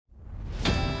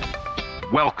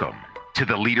Welcome to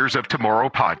the Leaders of Tomorrow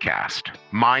podcast.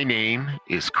 My name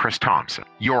is Chris Thompson,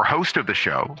 your host of the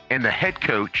show and the head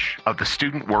coach of the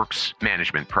Student Works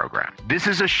Management Program. This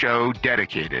is a show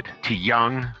dedicated to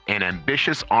young and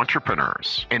ambitious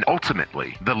entrepreneurs and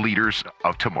ultimately the leaders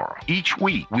of tomorrow. Each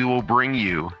week, we will bring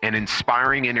you an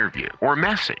inspiring interview or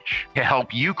message to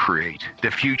help you create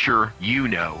the future you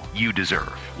know you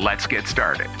deserve. Let's get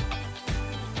started.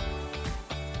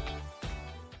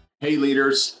 Hey,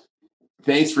 leaders.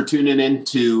 Thanks for tuning in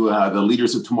to the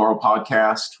Leaders of Tomorrow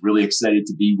podcast. Really excited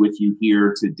to be with you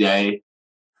here today.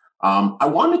 I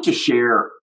wanted to share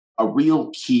a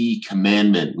real key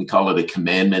commandment. We call it a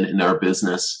commandment in our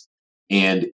business.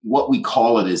 And what we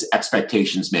call it is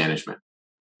expectations management.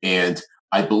 And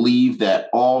I believe that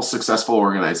all successful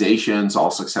organizations, all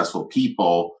successful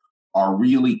people are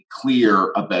really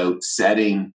clear about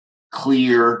setting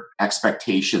clear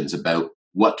expectations about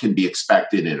what can be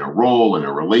expected in a role, in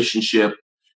a relationship,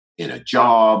 in a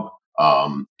job.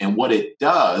 And what it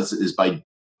does is by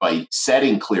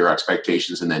setting clear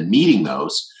expectations and then meeting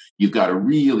those, you've got a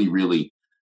really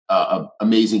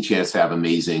amazing chance to have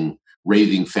amazing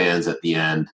raving fans at the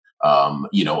end,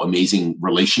 amazing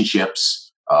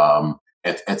relationships,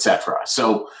 et cetera.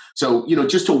 So,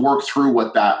 just to work through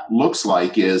what that looks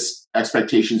like is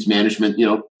expectations management,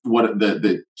 what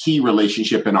the key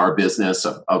relationship in our business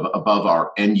above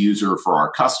our end user for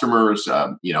our customers,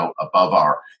 above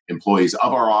our employees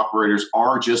of our operators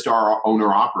are just our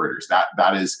owner operators.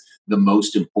 That is the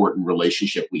most important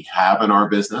relationship we have in our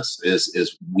business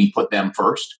is we put them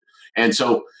first. And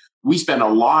so we spend a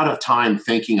lot of time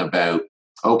thinking about,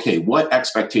 okay, what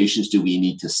expectations do we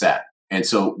need to set? And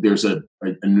so there's an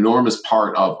enormous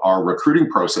part of our recruiting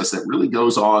process that really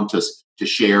goes on to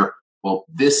share, well,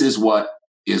 this is what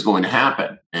is going to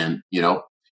happen. And,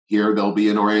 here there'll be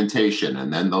an orientation,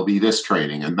 and then there'll be this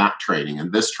training and that training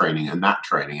and this training and that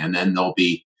training. And then there'll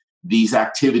be these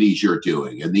activities you're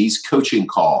doing and these coaching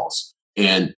calls.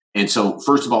 And so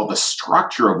first of all, the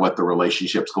structure of what the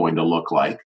relationship's going to look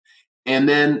like. And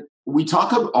then we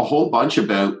talk a whole bunch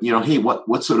about, hey,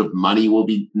 what sort of money will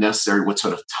be necessary? What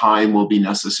sort of time will be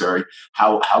necessary?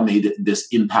 How may this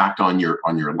impact on your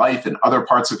life and other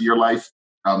parts of your life?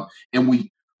 And we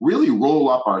really roll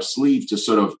up our sleeve to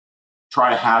sort of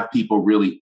try to have people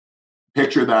really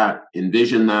picture that,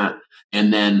 envision that,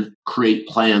 and then create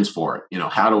plans for it.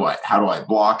 How do I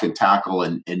block and tackle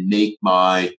and make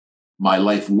my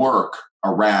life work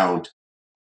around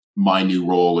my new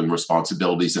role and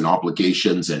responsibilities and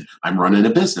obligations, and I'm running a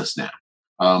business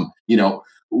now.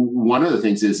 One of the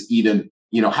things is even,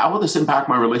 how will this impact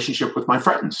my relationship with my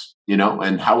friends,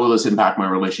 and how will this impact my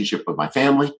relationship with my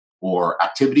family or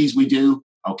activities we do?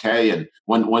 Okay. And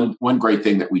one great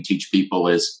thing that we teach people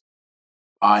is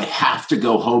I have to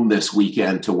go home this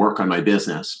weekend to work on my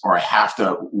business, or I have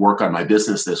to work on my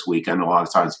business this weekend. A lot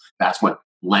of times that's what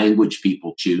language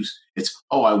people choose. It's,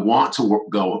 I want to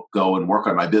go and work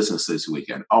on my business this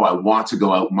weekend. I want to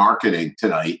go out marketing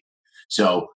tonight.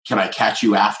 So can I catch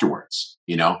you afterwards?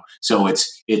 So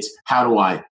it's how do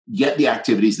I get the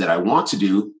activities that I want to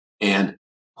do and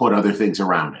put other things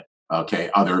around it? Okay,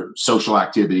 other social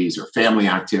activities or family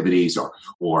activities, or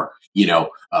maybe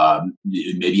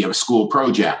you have a school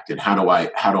project, and how do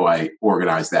I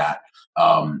organize that?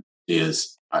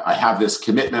 I have this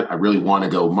commitment. I really want to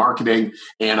go marketing,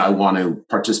 and I want to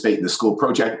participate in the school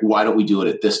project. Why don't we do it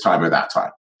at this time or that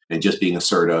time? And just being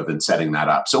assertive and setting that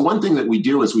up. So one thing that we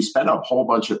do is we spend a whole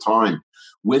bunch of time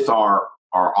with our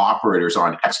operators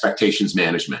on expectations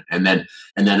management, and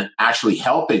then actually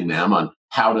helping them on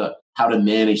how to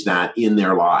manage that in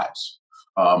their lives.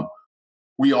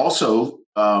 We also,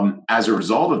 as a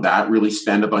result of that, really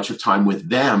spend a bunch of time with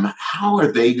them. How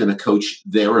are they going to coach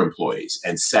their employees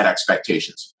and set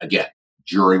expectations, again,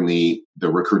 during the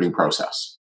recruiting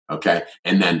process? Okay.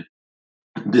 And then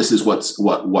this is what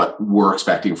we're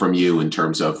expecting from you in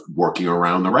terms of working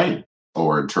around the rain,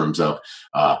 or in terms of,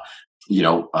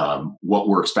 what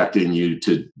we're expecting you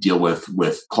to deal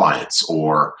with clients,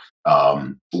 or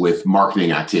with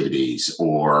marketing activities,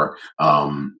 or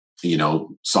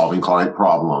solving client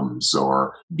problems,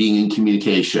 or being in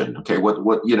communication. Okay,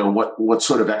 what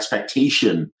sort of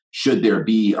expectation should there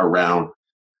be around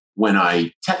when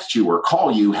I text you or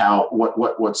call you?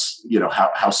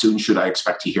 How soon should I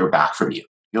expect to hear back from you?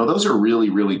 Those are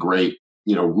really great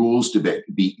rules to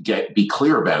be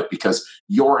clear about, because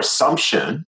your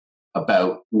assumption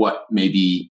about what may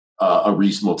be a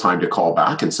reasonable time to call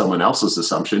back and someone else's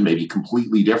assumption may be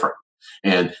completely different.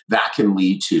 And that can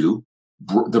lead to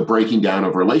the breaking down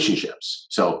of relationships.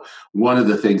 So one of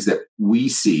the things that we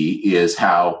see is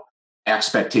how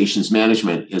expectations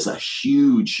management is a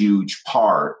huge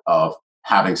part of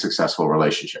having successful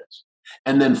relationships.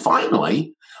 And then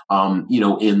finally, in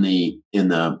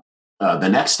the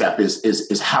next step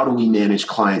is how do we manage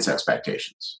clients'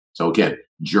 expectations? So again,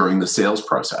 during the sales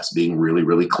process, being really,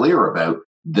 really clear about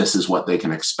this is what they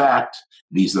can expect.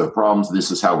 These are the problems. This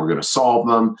is how we're going to solve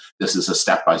them. This is a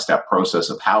step-by-step process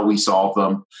of how we solve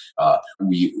them.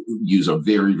 We use a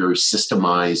very, very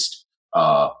systemized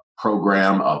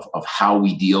program of how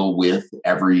we deal with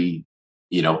every,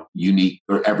 unique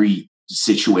or every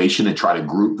situation and try to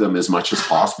group them as much as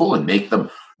possible and make them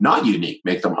not unique.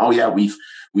 Make them, oh yeah, we've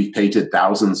painted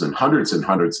thousands and hundreds and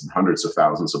hundreds and hundreds of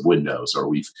thousands of windows, or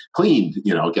we've cleaned,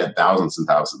 again, thousands and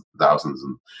thousands and thousands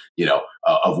and,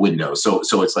 of windows.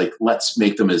 So it's like, let's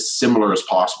make them as similar as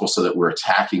possible so that we're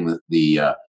attacking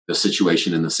the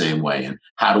situation in the same way. And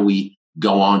how do we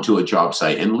go on to a job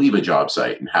site and leave a job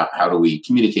site? And how do we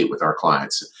communicate with our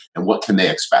clients and what can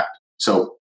they expect?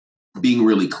 So being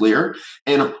really clear.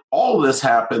 And all of this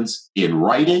happens in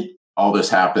writing. All this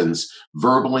happens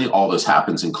verbally. All this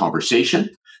happens in conversation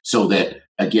so that,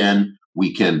 again,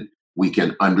 we can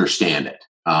understand it.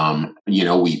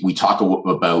 We talk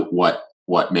about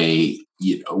what may,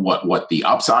 what the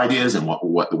upside is and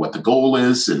what the goal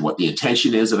is and what the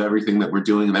intention is of everything that we're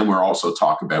doing. And then we're also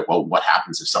talking about, well, what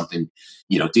happens if something,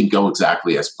 didn't go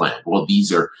exactly as planned? Well,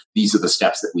 these are the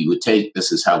steps that we would take.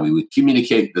 This is how we would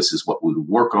communicate. This is what we would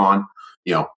work on,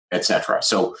 et cetera.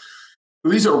 So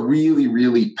these are really,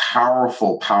 really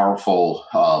powerful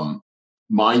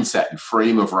mindset and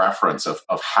frame of reference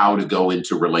of how to go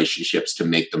into relationships to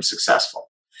make them successful.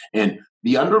 And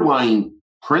the underlying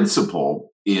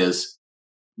principle is,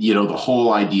 the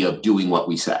whole idea of doing what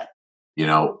we say,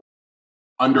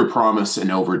 under promise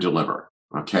and over deliver.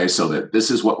 Okay. So that this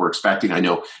is what we're expecting. I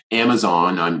know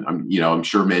Amazon, I'm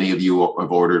sure many of you have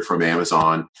ordered from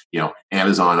Amazon.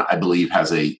 Amazon, I believe,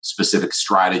 has a specific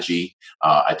strategy.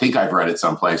 I think I've read it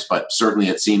someplace, but certainly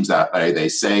it seems that way. They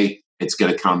say it's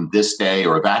going to come this day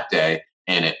or that day.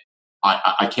 And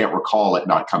I can't recall it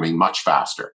not coming much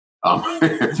faster.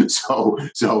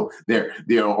 So there,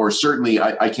 or certainly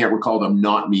I can't recall them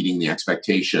not meeting the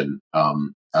expectation,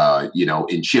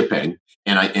 in shipping.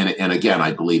 And again,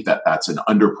 I believe that that's an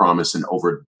under promise and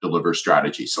over deliver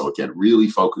strategy. So again, really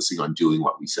focusing on doing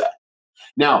what we say.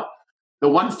 Now, the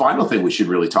one final thing we should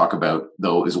really talk about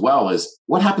though, as well, is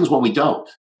what happens when we don't,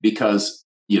 because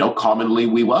commonly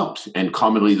we won't. And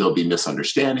commonly there'll be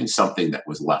misunderstandings, something that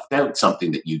was left out,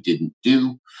 something that you didn't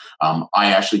do.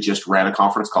 I actually just ran a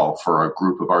conference call for a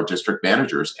group of our district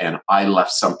managers, and I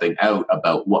left something out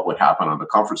about what would happen on the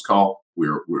conference call.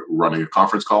 We're running a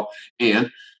conference call,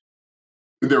 and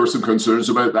there were some concerns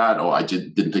about that. Oh, I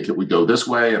didn't think it would go this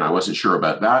way, and I wasn't sure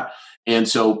about that. And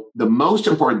so the most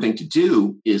important thing to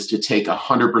do is to take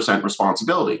 100%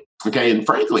 responsibility. Okay. And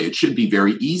frankly, it should be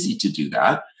very easy to do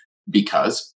that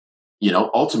because,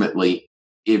 ultimately,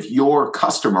 if your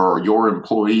customer or your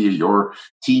employee or your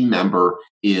team member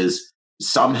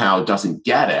somehow doesn't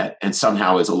get it and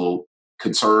somehow is a little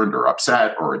concerned or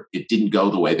upset or it didn't go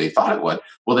the way they thought it would,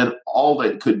 well, then all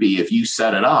that could be, if you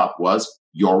set it up, was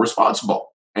you're responsible.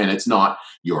 And it's not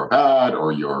you're bad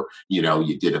or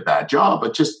you did a bad job,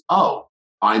 but just, oh,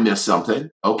 I missed something.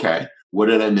 Okay. What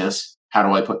did I miss? How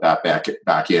do I put that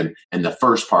back in? And the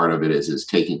first part of it is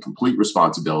taking complete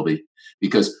responsibility,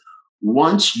 because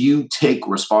once you take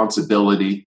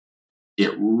responsibility,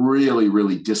 it really,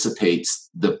 really dissipates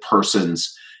the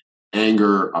person's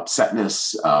anger,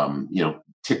 upsetness,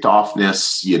 ticked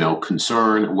offness,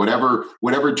 concern,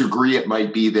 whatever degree it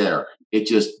might be there. It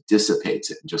just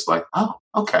dissipates it. Just like, oh,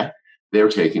 okay, they're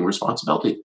taking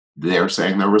responsibility. They're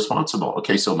saying they're responsible.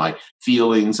 Okay, so my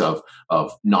feelings of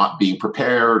not being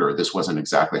prepared or this wasn't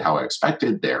exactly how I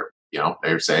expected, they're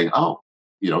saying, oh,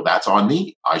 that's on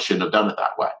me. I shouldn't have done it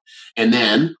that way. And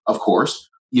then, of course,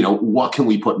 what can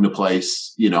we put into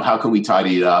place? How can we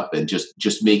tidy it up? And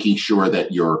just making sure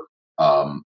that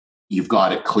you've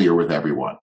got it clear with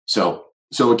everyone. So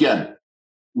again,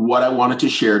 what I wanted to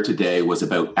share today was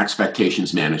about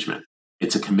expectations management.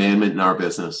 It's a commandment in our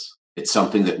business. It's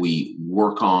something that we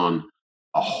work on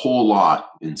a whole lot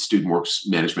in Student Works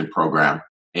Management Program.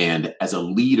 And as a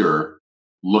leader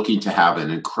looking to have an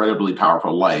incredibly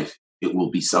powerful life, it will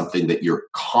be something that you're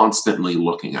constantly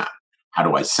looking at. How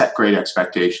do I set great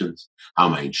expectations? How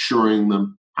am I ensuring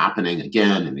them happening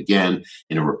again and again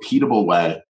in a repeatable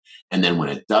way? And then when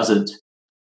it doesn't,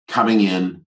 coming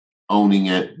in, owning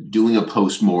it, doing a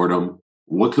postmortem.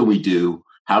 What can we do?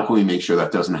 How can we make sure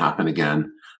that doesn't happen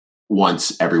again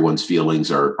once everyone's feelings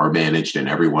are managed and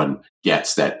everyone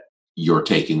gets that you're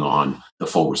taking on the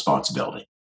full responsibility?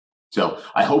 So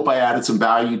I hope I added some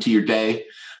value to your day.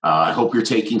 I hope you're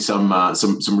taking some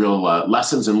real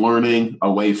lessons and learning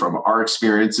away from our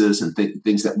experiences and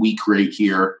things that we create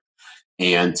here.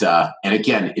 And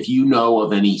again, if you know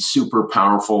of any super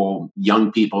powerful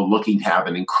young people looking to have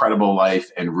an incredible life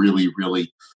and really,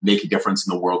 really make a difference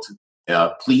in the world,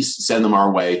 please send them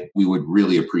our way. We would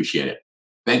really appreciate it.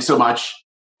 Thanks so much.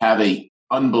 Have an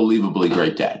unbelievably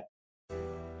great day.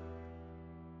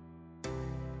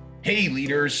 Hey,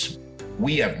 leaders,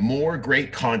 we have more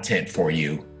great content for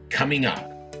you coming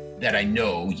up that I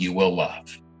know you will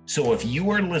love. So if you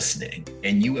are listening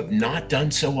and you have not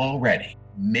done so already,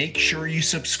 make sure you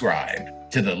subscribe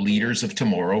to the Leaders of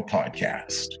Tomorrow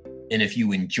podcast. And if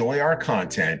you enjoy our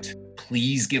content,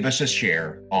 please give us a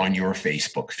share on your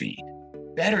Facebook feed.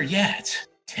 Better yet,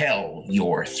 tell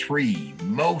your 3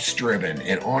 most driven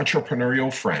and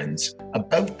entrepreneurial friends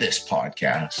about this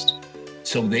podcast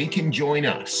so they can join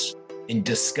us in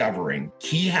discovering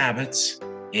key habits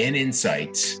and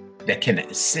insights that can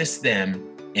assist them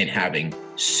in having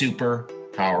super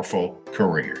powerful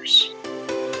careers.